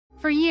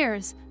For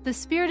years, the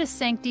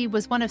Spiritus-sancti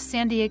was one of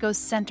San Diego's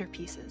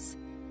centerpieces.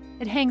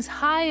 It hangs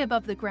high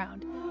above the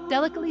ground,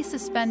 delicately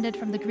suspended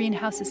from the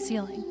greenhouse's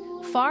ceiling,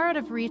 far out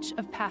of reach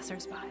of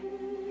passersby.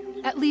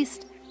 At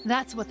least,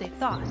 that's what they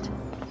thought.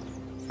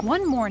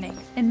 One morning,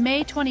 in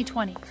May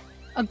 2020,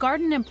 a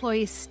garden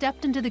employee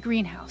stepped into the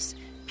greenhouse,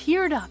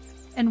 peered up,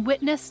 and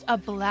witnessed a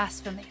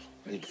blasphemy.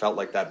 He felt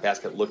like that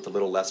basket looked a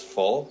little less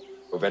full.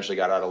 Eventually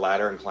got out a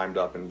ladder and climbed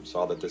up and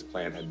saw that this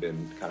plant had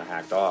been kind of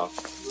hacked off.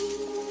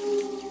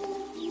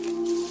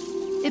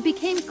 It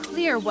became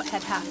clear what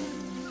had happened.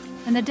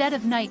 In the dead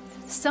of night,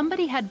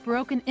 somebody had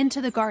broken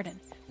into the garden,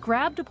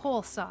 grabbed a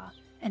pole saw,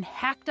 and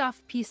hacked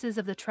off pieces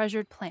of the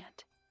treasured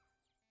plant.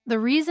 The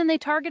reason they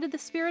targeted the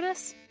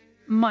Spiritus?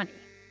 Money.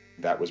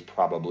 That was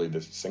probably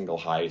the single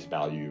highest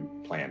value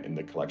plant in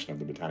the collection of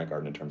the Botanic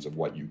Garden in terms of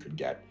what you could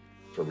get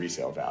for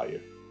resale value.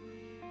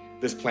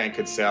 This plant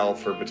could sell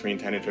for between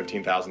 $10,000 and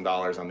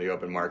 $15,000 on the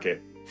open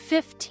market.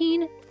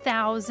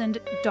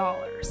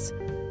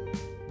 $15,000.